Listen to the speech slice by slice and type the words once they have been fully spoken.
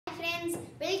friends,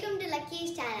 welcome to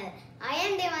Lucky's channel. I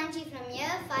am Devanshi from year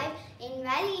 5 in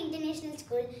Valley International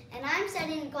School and I am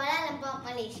studying in Kuala Lumpur,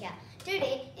 Malaysia.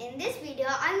 Today in this video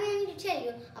I am going to tell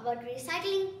you about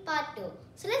recycling part 2.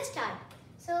 So let's start.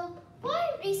 So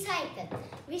why recycle?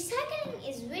 Recycling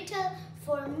is vital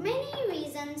for many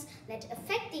reasons that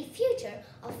affect the future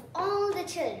of all the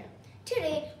children.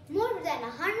 Today, more than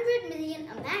 100 million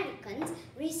Americans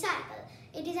recycle.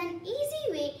 It is an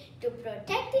easy way to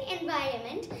protect the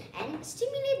environment and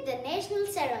stimulate the national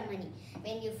ceremony.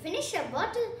 When you finish a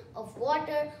bottle of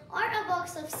water or a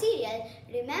box of cereal,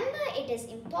 remember it is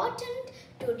important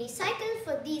to recycle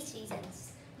for these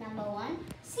reasons. Number 1,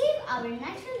 save our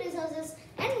natural resources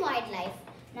and wildlife.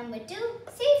 Number 2,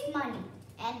 save money.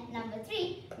 And number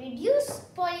 3, reduce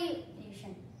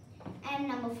pollution. And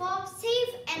number 4,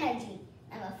 save energy.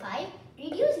 Number 5,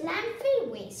 reduce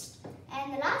landfill waste.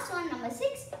 And the last one, number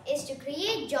 6, is to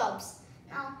create jobs.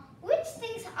 Now, which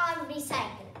things are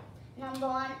recycled? Number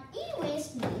 1,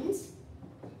 e-waste means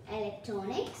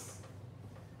electronics,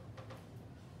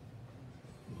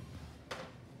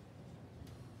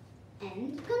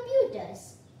 and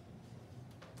computers.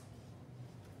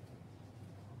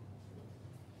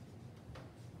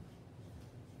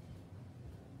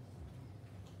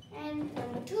 And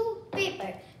number 2,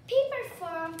 paper. Paper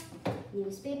for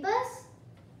newspapers,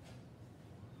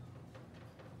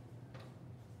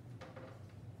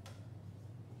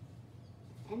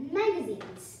 and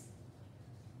magazines.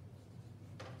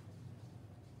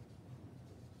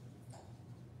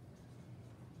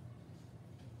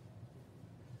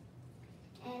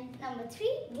 And number 3,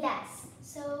 glass.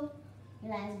 So,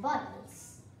 glass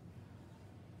bottles.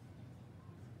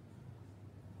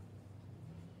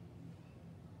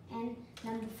 And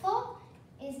number 4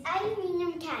 is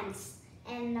aluminium cans.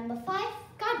 And number 5,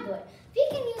 cardboard. We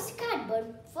can use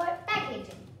cardboard for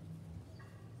packaging.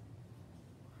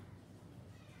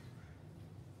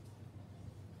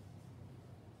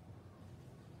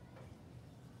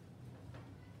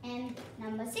 And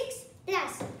number 6,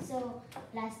 plastic. So,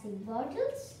 plastic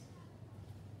bottles,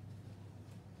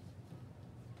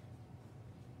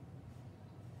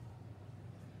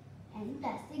 and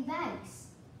plastic bags.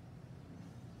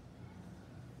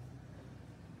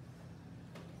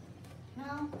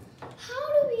 Now, how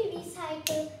do we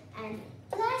recycle an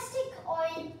plastic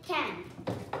oil can?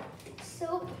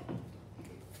 So,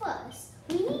 first,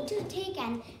 we need to take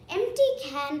an empty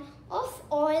can of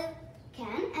oil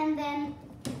can and then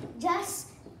just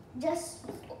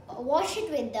wash it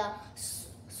with the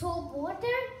soap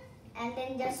water and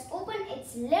then just open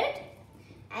its lid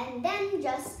and then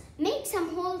just make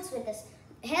some holes with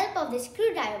the help of the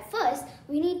screwdriver. First,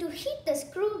 we need to heat the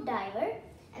screwdriver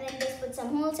and then just put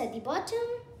some holes at the bottom,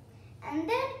 and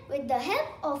then with the help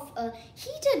of a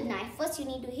heated knife, first you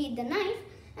need to heat the knife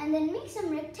and then make some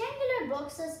rectangular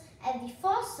boxes at the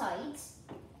 4 sides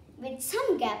with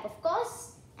some gap of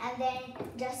course, and then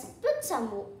just pour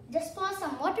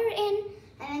some water in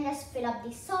and then just fill up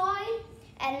the soil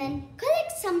and then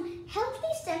collect some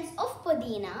healthy stems of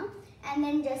pudina and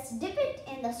then just dip it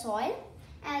in the soil,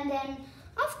 and then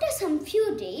after some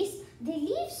few days the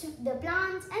leaves, the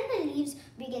plants and the leaves,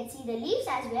 we can see the leaves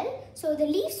as well. So the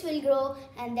leaves will grow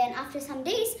and then after some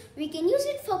days we can use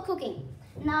it for cooking.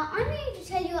 Now I'm going to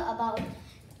tell you about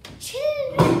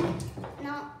children.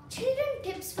 Now children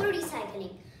tips for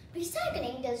recycling.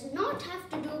 Recycling does not have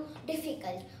to do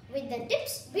difficult. With the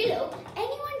tips below,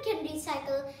 anyone can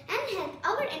recycle and help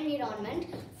our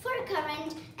environment for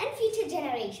current and future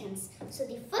generations. So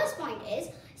the first point is,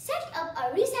 set up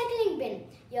a recycling bin.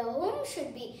 Your home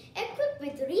should be equipped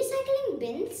with recycling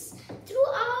bins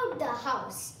throughout the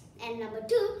house. And number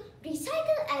 2,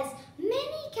 recycle as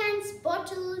many cans,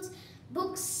 bottles,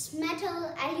 books,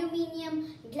 metal,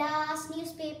 aluminium, glass,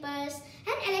 newspapers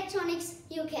and electronics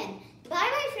you can.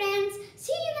 Bye-bye friends.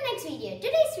 See you in the next video.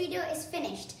 Today's video is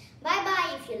finished.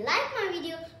 Bye-bye. If you like my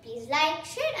video, please like,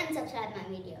 share and subscribe my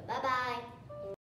video. Bye-bye.